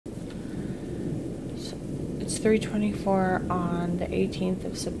It's 3:24 on the 18th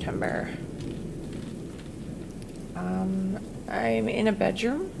of September. I'm in a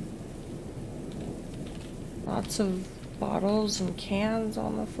bedroom. Lots of bottles and cans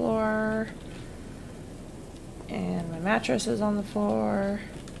on the floor. And my mattress is on the floor.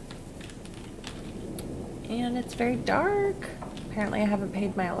 And it's very dark. Apparently I haven't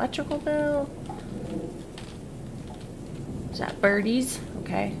paid my electrical bill. Is that birdies?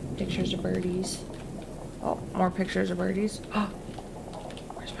 Okay, pictures of birdies. Oh, more pictures of birdies. Oh,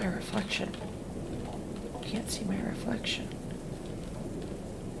 where's my reflection? Can't see my reflection.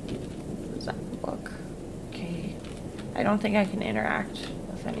 What does that look? Okay. I don't think I can interact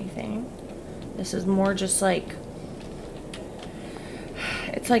with anything. This is more just like,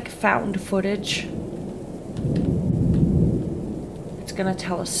 it's like found footage. It's gonna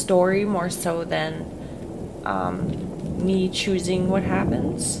tell a story more so than me choosing what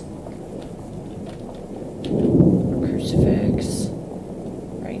happens. Crucifix.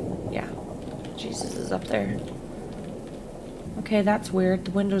 Right? Yeah. Jesus is up there. Okay, that's weird.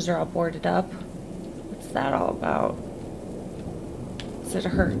 The windows are all boarded up. What's that all about? Is it a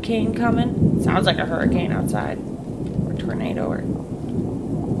hurricane coming? Sounds like a hurricane outside. Or tornado, or...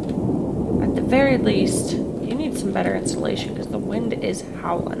 At the very least, you need some better insulation because the wind is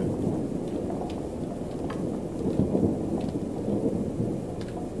howling.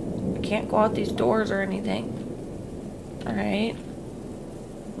 I can't go out these doors or anything. Alright.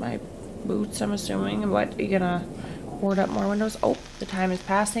 My boots, I'm assuming. What, are you gonna board up more windows? Oh, the time is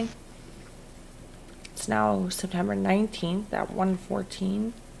passing. It's now September 19th at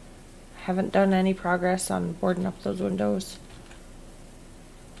 1:14. I haven't done any progress on boarding up those windows.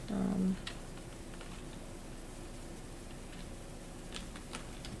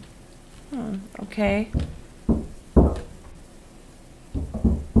 Okay.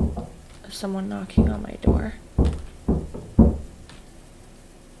 There's someone knocking on my door.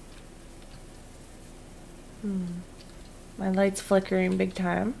 My light's flickering big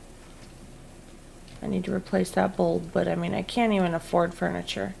time. I need to replace that bulb, but I mean, I can't even afford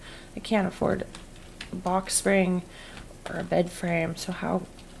furniture. I can't afford a box spring or a bed frame, so how...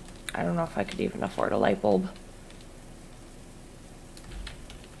 I don't know if I could even afford a light bulb.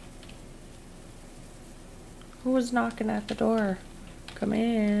 Who was knocking at the door? Come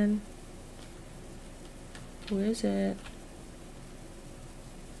in. Who is it?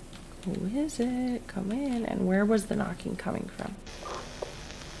 Who is it? Come in. And where was the knocking coming from?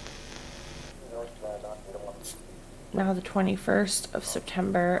 Now the 21st of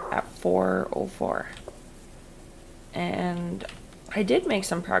September at 4:04. And I did make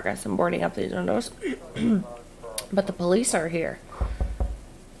some progress in boarding up these windows. But the police are here.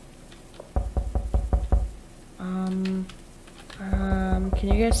 Can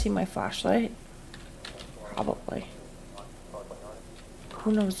you guys see my flashlight? Probably.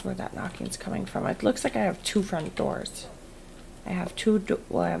 Who knows where that knocking's coming from? It looks like I have two front doors. I have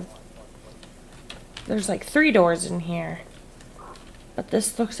there's like 3 doors in here. But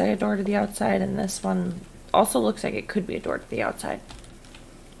this looks like a door to the outside, and this one also looks like it could be a door to the outside.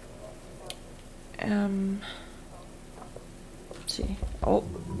 Let's see. Oh,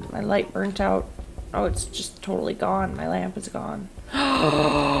 my light burnt out. Oh, it's just totally gone. My lamp is gone.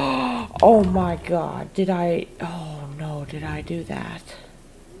 Oh my god. Oh no, did I do that?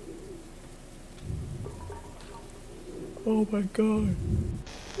 Oh my god.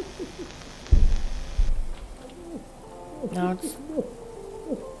 Now it's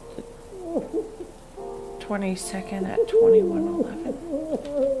 22nd at 21:11.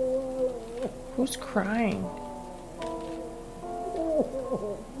 Who's crying?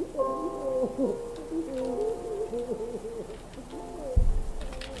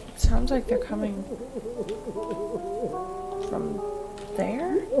 It sounds like they're coming from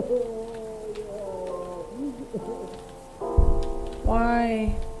there?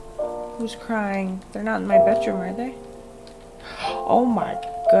 Why? Who's crying? They're not in my bedroom, are they? Oh my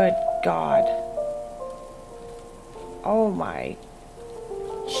good God. Oh my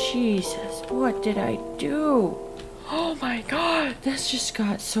Jesus, what did I do? Oh my God, this just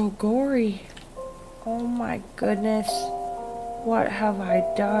got so gory. Oh my goodness, what have I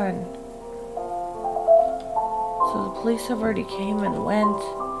done? So the police have already came and went.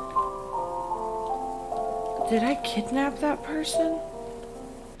 Did I kidnap that person?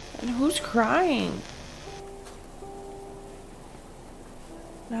 And who's crying?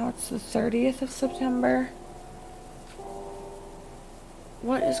 Now it's the 30th of September.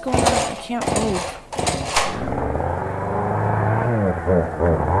 What is going on? I can't move.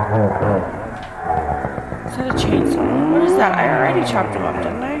 Is that a chainsaw? What is that? I already chopped him up,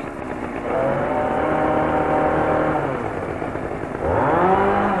 didn't I?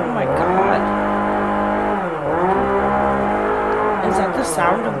 the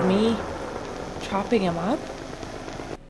sound of me chopping him up?